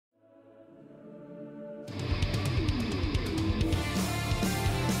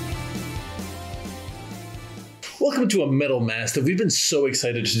welcome to a metal mass that we've been so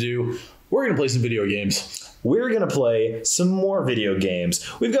excited to do. We're going to play some video games. We're going to play some more video games.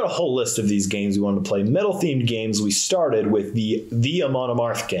 We've got a whole list of these games we wanted to play. Metal-themed games. We started with the Amon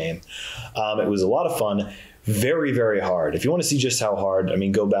Amarth game. It was a lot of fun. Very, very hard. If you want to see just how hard, I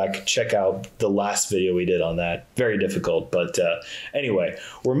mean, go back, check out the last video we did on that. Very difficult. But anyway,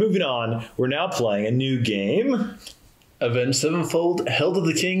 we're moving on. We're now playing a new game. Avenged Sevenfold, Hail to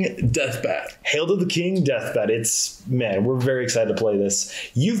the King, Deathbat. Hail to the King, Deathbat. Man, we're very excited to play this.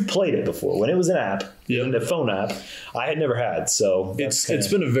 You've played it before when it was an app, a phone app. I had never had, so it's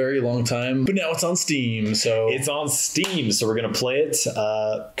been a very long time, but now it's on Steam. So it's on Steam, so we're gonna play it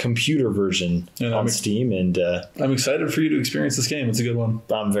computer version on Steam, and I'm excited for you to experience this game. It's a good one.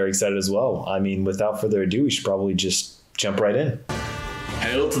 I'm very excited as well. I mean, without further ado, we should probably just jump right in.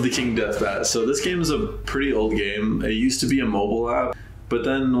 Hail to the King, Deathbat. So this game is a pretty old game. It used to be a mobile app, but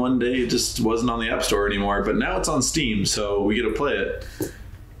then one day it just wasn't on the App Store anymore. But now it's on Steam, so we get to play it.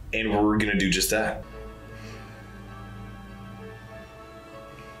 And we're going to do just that.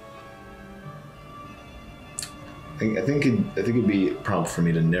 I think it'd be prompt for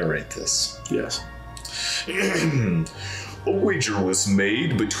me to narrate this. Yes. A wager was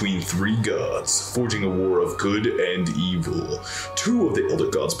made between three gods, forging a war of good and evil. Two of the elder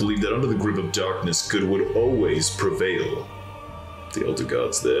gods believed that under the grip of darkness, good would always prevail. The elder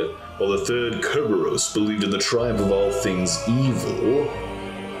gods there, while the third, Kerberos, believed in the triumph of all things evil.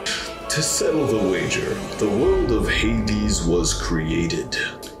 To settle the wager, the world of Hades was created.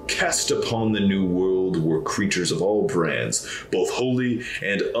 Cast upon the new world were creatures of all brands, both holy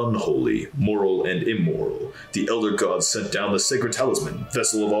and unholy, moral and immoral. The elder gods sent down the sacred talisman,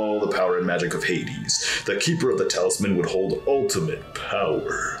 vessel of all the power and magic of Hades. The keeper of the talisman would hold ultimate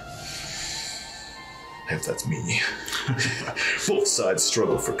power. If that's me. Both sides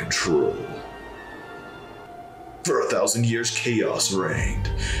struggle for control. For 1,000 years, chaos reigned.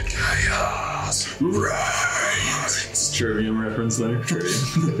 Chaos reigned. Trivium reference there.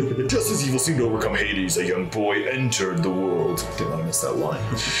 Trivium. Just as evil seemed to overcome Hades, a young boy entered the world. Didn't want to miss that line.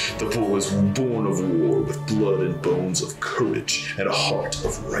 The boy was born of war, with blood and bones of courage and a heart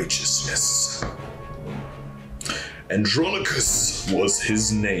of righteousness. Andronicus was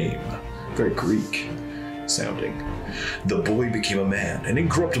his name. Very Greek sounding. The boy became a man, an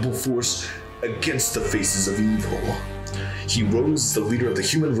incorruptible force against the faces of evil. He rose as the leader of the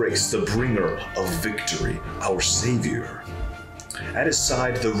human race, the bringer of victory, our savior. At his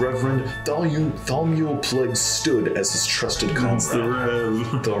side, the Reverend Thaumiel Plague stood as his trusted comrade. The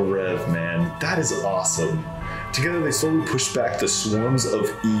Rev. The Rev, man. That is awesome. Together they slowly pushed back the swarms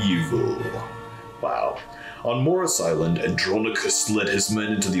of evil. Wow. On Morris Island, Andronicus led his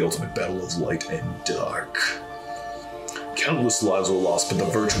men into the ultimate battle of light and dark. Countless lives were lost, but the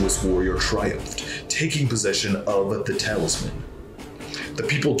virtuous warrior triumphed, taking possession of the talisman. The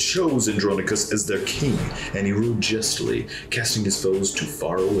people chose Andronicus as their king, and he ruled justly, casting his foes to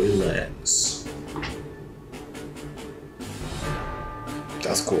faraway lands.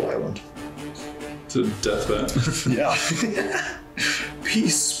 That's a cool island. It's a Deathbat. Yeah.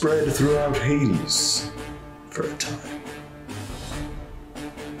 Peace spread throughout Hades for a time.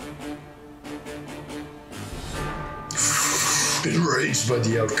 Enraged by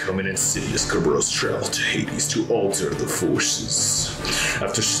the outcome, an insidious Kerberos traveled to Hades to alter the forces.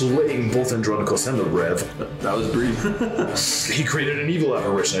 After slaying both Andronicus and the Rev, that was brief. He created an evil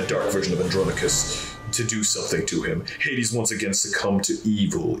apparition, a dark version of Andronicus, to do something to him. Hades once again succumbed to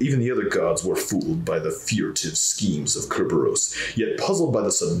evil. Even the other gods were fooled by the furtive schemes of Kerberos. Yet puzzled by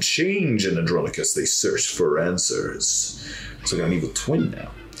the sudden change in Andronicus, they searched for answers. So we got an evil twin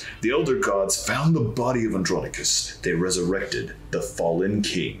now. The elder gods found the body of Andronicus. They resurrected the fallen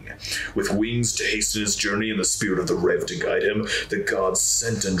king. With wings to hasten his journey and the spirit of the Rev to guide him, the gods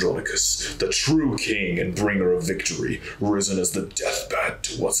sent Andronicus, the true king and bringer of victory, risen as the Deathbat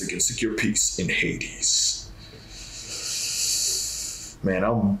to once again secure peace in Hades. Man,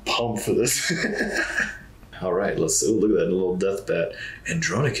 I'm pumped for this. All right, look at that little Deathbat.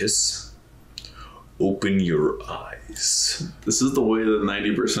 Andronicus, open your eyes. This is the way that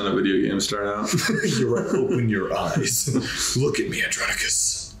 90% of video games start out. You're right, open your eyes. Look at me,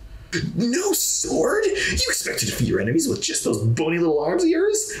 Andronicus. No sword? You expect to defeat your enemies with just those bony little arms of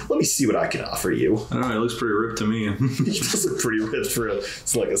yours? Let me see what I can offer you. I don't know, it looks pretty ripped to me. He does look pretty ripped for a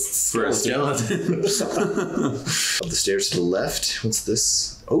skeleton. Up the stairs to the left. What's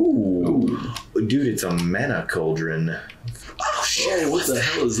this? Oh, dude, it's a mana cauldron. Oh shit, what the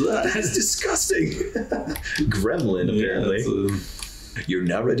hell is that? That's disgusting. Gremlin, apparently. You're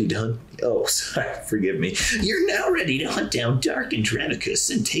now ready to hunt. Oh, sorry, forgive me. You're now ready to hunt down Dark Andronicus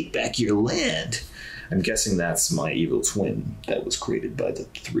and take back your land. I'm guessing that's my evil twin that was created by the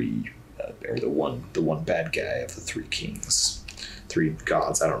three, or the one bad guy of the three kings. Three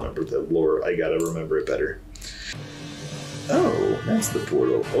gods. I don't remember the lore. I gotta remember it better. Oh, that's the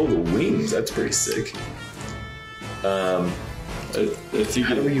portal. Oh, the wings. That's pretty sick. I think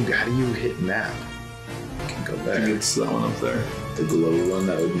how do you hit map? I can go back. I think it's that one up there. The glow one,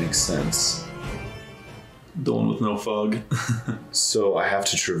 that would make sense. The one with no fog. So I have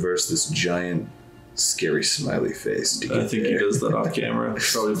to traverse this giant, scary smiley face to get I think there. he does that off camera.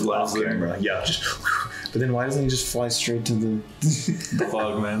 Probably flies Off there. camera. Yeah, just. But then why doesn't he just fly straight to the The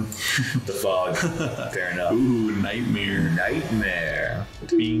fog, man. the fog? Fair enough. Ooh, nightmare. Nightmare.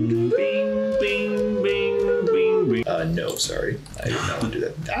 Bing, bing, bing, bing, bing, bing. No, sorry. I did not want to do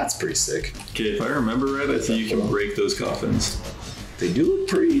that. That's pretty sick. Okay, if I remember right, I think you can break those coffins. They do look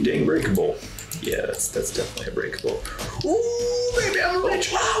pretty dang breakable. Yeah, that's definitely a breakable. Ooh, baby, I'm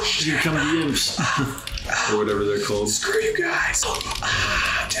rich. Oh, Here come the imps. Or whatever they're called. screw you guys.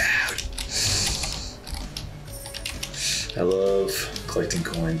 Dude. I love collecting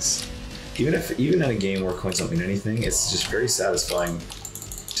coins. Even in a game where coins don't mean anything, it's just very satisfying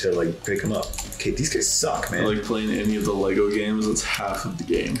to like pick them up. Okay, these guys suck, man. I like playing any of the Lego games. That's half of the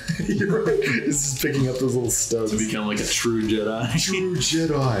game. You're right. It's just picking up those little studs. To become like a true Jedi. True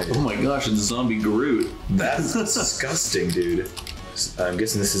Jedi. Oh my gosh, it's zombie Groot. That's disgusting, dude. I'm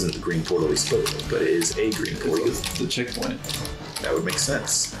guessing this isn't the green portal we spoke of, but it is a green portal. It's the checkpoint. That would make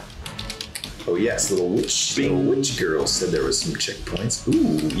sense. Oh yes, little witch girl said there was some checkpoints.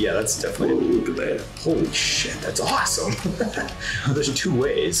 Ooh, yeah, that's definitely. Whoa, look at that. Holy shit, that's awesome. There's two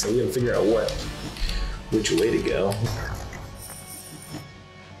ways, so we gotta figure out which way to go.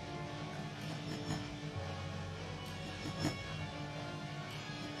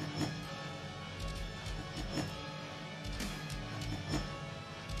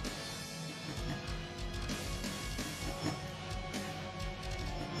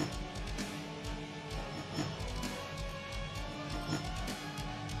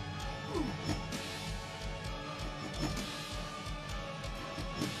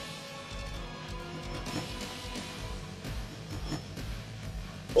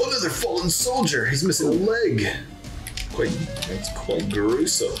 Oh, another fallen soldier. He's missing a leg. That's quite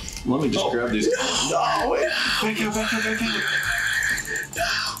gruesome. Let me just grab these. No, wait. Back out.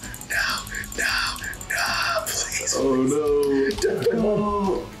 No, please. Oh no.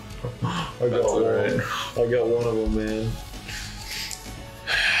 No. I got all right. I got one of them, man.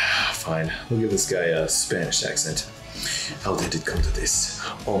 Fine. We'll give this guy a Spanish accent. How did it come to this?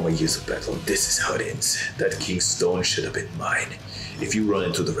 All my years of battle, this is how it ends. That king's stone should have been mine. If you run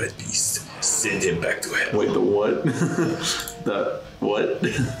into the red beast, send him back to hell. Wait, the what? The what?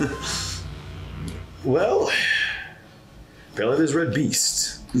 Well, apparently there's red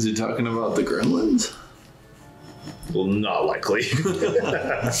beast. Is he talking about the gremlins? Well, not likely.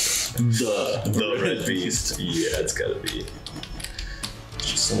 The red beast. Yeah, it's gotta be. It's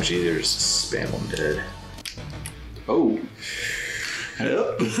just so much easier to just spam them dead. Oh.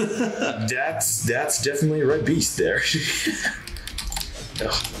 Yep. That's definitely a red beast there.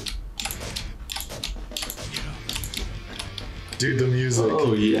 Ugh. Dude, the music.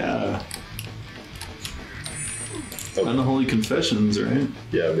 Oh yeah. Oh. Unholy confessions, right?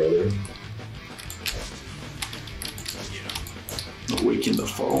 Yeah, brother. Awaken the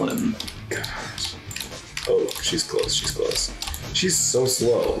fallen. Gosh. Oh, she's close. She's so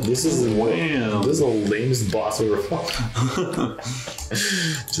slow. This is Wow. This is the lamest boss ever fought.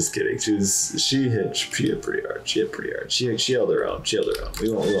 Just kidding. She hit pretty hard. She held her own. We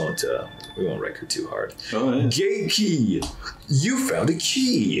won't wreck her too hard. Oh yeah. Gate key. You found a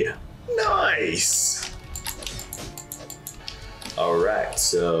key. Nice. All right.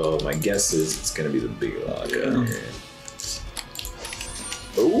 So my guess is it's gonna be the big lock. Yeah.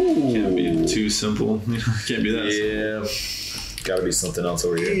 Ooh. Can't be too simple. Can't be that simple. Yeah. Gotta be something else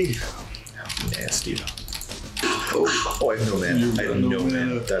over here. Nasty. Oh, I have no mana. I have no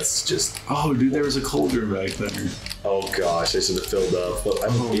mana. That's just. Oh, dude, there was a cauldron back there. Oh gosh, I should have filled up. But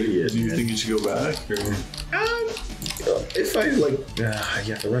I'm an idiot. Do you man. think you should go back? Or? If I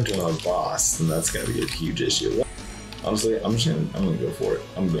you have to run to another boss, then that's gonna be a huge issue. Honestly, I'm gonna go for it.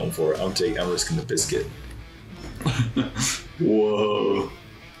 I'm going for it. I'm risking the biscuit. Whoa.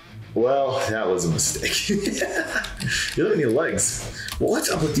 Well, that was a mistake. You don't have any legs. What's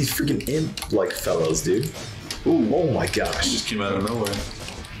up with these freaking imp-like fellows, dude? Ooh, oh my gosh. Just came out of nowhere.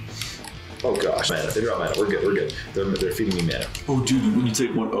 Oh gosh, mana. They drop mana. We're good. They're feeding me mana. Oh, dude, when you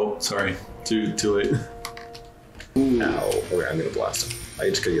take one, oh, sorry. Too late. Ooh. Ow. Okay, I'm gonna blast him. I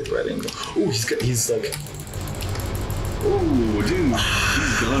just gotta get the right angle. Ooh, he's like. Ooh, dude.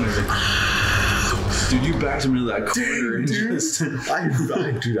 He's gone. Dude, you backed him into that corner. And just...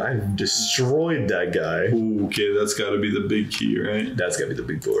 I've destroyed that guy. Ooh, okay, that's got to be the big key, right? That's got to be the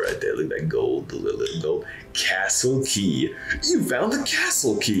big four right there. Look at that gold, the little gold. Castle key. You found the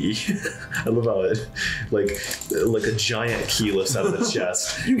castle key. I love how it, like a giant key lifts out of the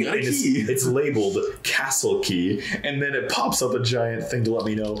chest. You got a key. It's labeled castle key, and then it pops up a giant thing to let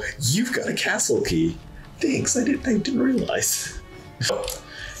me know you've got a castle key. Thanks, I didn't realize.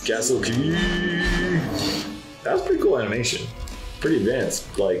 Castle key. That was pretty cool animation. Pretty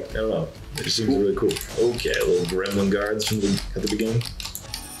advanced. Like, I don't know. It just seems really cool. Okay, little gremlin guards from at the beginning.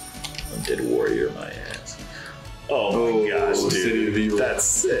 Undead warrior, my ass. Oh my gosh, dude. City of Evil. That's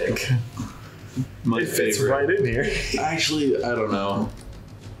sick. My it fits favorite. right in here. Actually, I don't know.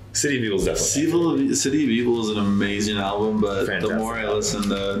 City of Evil is definitely. City of Evil is an amazing album, but Fantastic the more I listen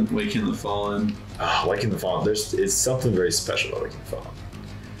to Waking the Fallen, Waking the Fallen, it's something very special about Waking the Fallen.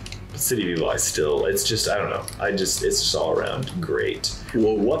 But City of Evil, it's just, I don't know. It's just all around great.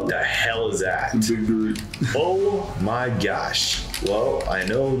 Well, what the hell is that? Oh my gosh. Well, I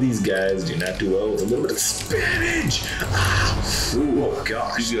know these guys do not do well with a little bit of spinach. Ooh, oh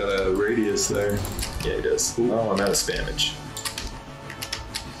gosh. He's got a radius there. Yeah, he does. Ooh. Oh, I'm out of spamage.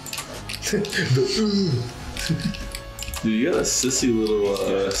 Dude, you got a sissy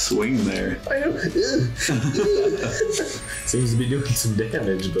little swing there. I know. Seems to be doing some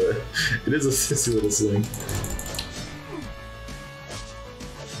damage, but it is a sissy little swing.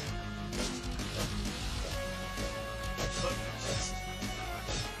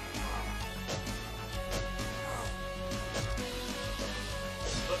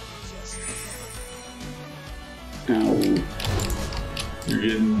 Ow. You're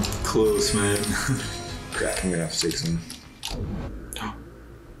getting close, man. Crap, I'm gonna have to take some.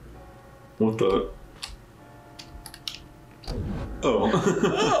 What the? Oh.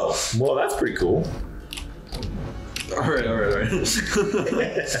 Oh, well, that's pretty cool. Alright.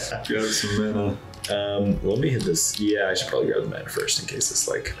 Grab some mana. Let me hit this. Yeah, I should probably grab the mana first in case it's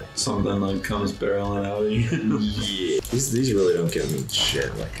like something like comes barreling out of you. Yeah. These really don't give me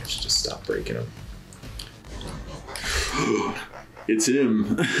shit. Like, I should just stop breaking them. It's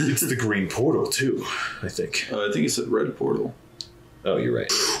him. It's the green portal, too, I think. I think he said red portal. Oh, you're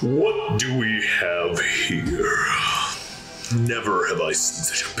right. What do we have here? Never have I seen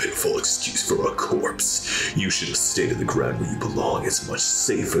such a pitiful excuse for a corpse. You should have stayed in the ground where you belong. It's much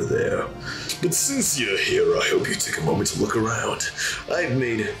safer there. But since you're here, I hope you take a moment to look around. I've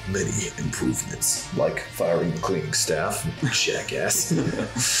made many improvements, like firing the cleaning staff, jackass.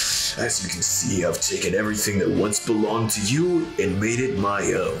 As you can see, I've taken everything that once belonged to you and made it my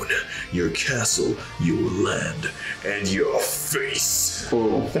own. Your castle, your land, and your face.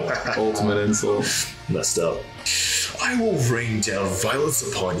 Oh, ultimate insult. Messed up. I will rain down violence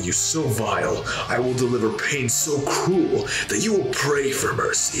upon you so vile, I will deliver pain so cruel that you will pray for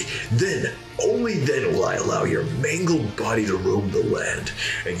mercy. Then, only then will I allow your mangled body to roam the land,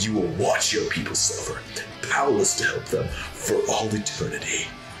 and you will watch your people suffer, powerless to help them for all eternity.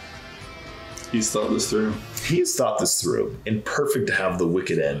 He's thought this through. He's thought this through, and perfect to have the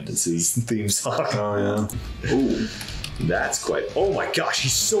wicked end as his theme song. Oh, yeah. Ooh. That's quite... Oh my gosh,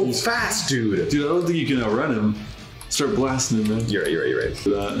 he's so fast, dude. Dude, I don't think you can outrun him. Start blasting him, man. You're right.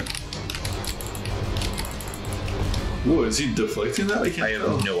 That. Whoa, is he deflecting that? I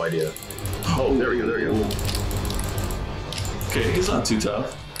have no idea. Oh, there we go. Okay, he's not too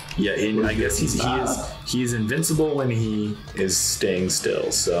tough. Yeah, I guess he is invincible when he is staying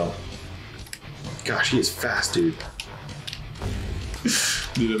still, so... Gosh, he is fast, dude.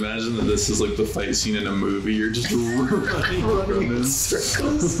 Dude, imagine that this is like the fight scene in a movie. You're just running in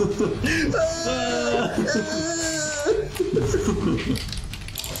circles.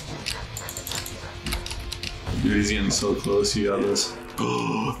 Dude, he's getting so close. You got this.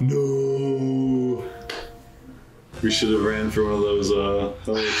 Oh, no. We should have ran for one of those,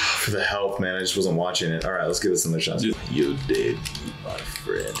 For the health, man. I just wasn't watching it. Alright, let's give this another shot. Dude. You did, my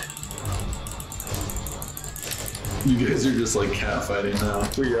friend. You guys are just like cat fighting now.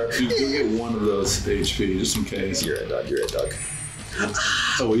 We are. Dude, go get one of those HP just in case. You're a dog.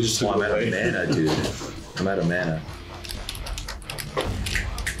 Oh, we just took I'm it out away. of mana, dude. I'm out of mana.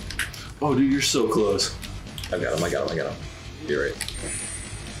 Oh, dude, you're so close. I got him. You're right.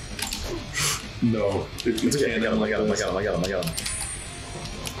 No. It's okay. I got him.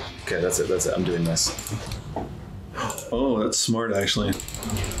 Okay, that's it. I'm doing this. Oh, that's smart, actually.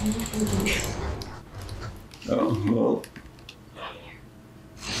 Oh, well.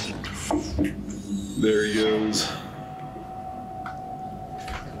 There he goes.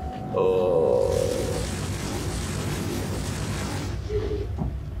 Oh.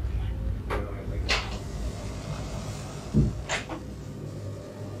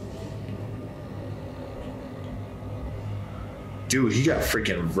 Dude, he got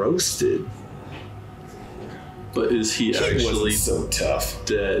freaking roasted. But is he actually so tough?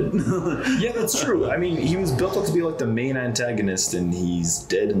 Dead? Yeah, that's true. I mean, he was built up to be like the main antagonist, and he's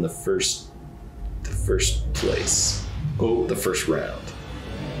dead in the first place. Oh, the first round.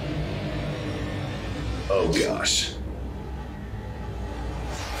 Oh gosh.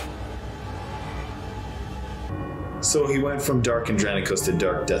 So he went from Dark Andronicus to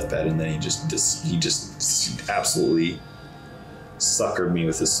Dark Deathbat, and then he just absolutely suckered me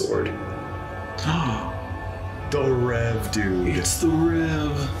with his sword. The Rev, dude. It's the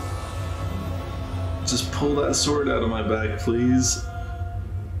Rev. Just pull that sword out of my back, please.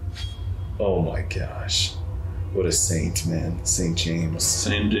 Oh my gosh. What a saint, man. St. James.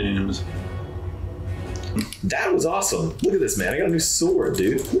 St. James. That was awesome. Look at this, man. I got a new sword,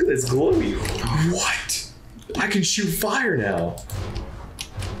 dude. Look at this glowy. What? I can shoot fire now.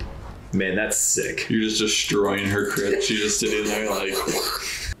 Man, that's sick. You're just destroying her crit. She's just sitting there like...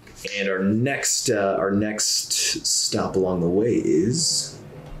 And our next stop along the way is...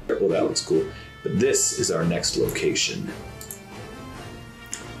 Well, that was cool. But this is our next location.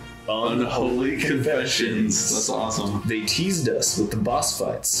 Unholy Confessions. That's awesome. They teased us with the boss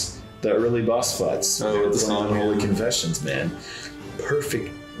fights. The early boss fights. Oh, with the song. Unholy Confessions, man.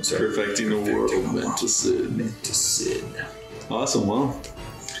 Perfect. Perfecting the world meant to sin. Meant to sin. Awesome. Well,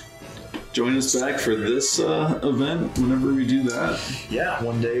 join us back for this event whenever we do that. Yeah,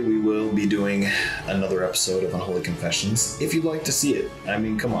 one day we will be doing another episode of Unholy Confessions. If you'd like to see it, I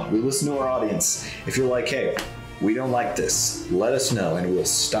mean, come on, we listen to our audience. If you're like, hey, we don't like this, let us know and we'll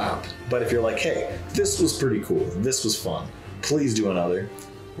stop. But if you're like, hey, this was pretty cool, this was fun, please do another.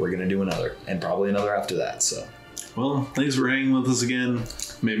 We're going to do another, and probably another after that, so. Well, thanks for hanging with us again.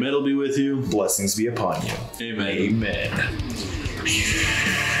 May metal be with you. Blessings be upon you. Amen.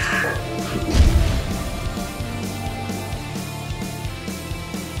 Amen.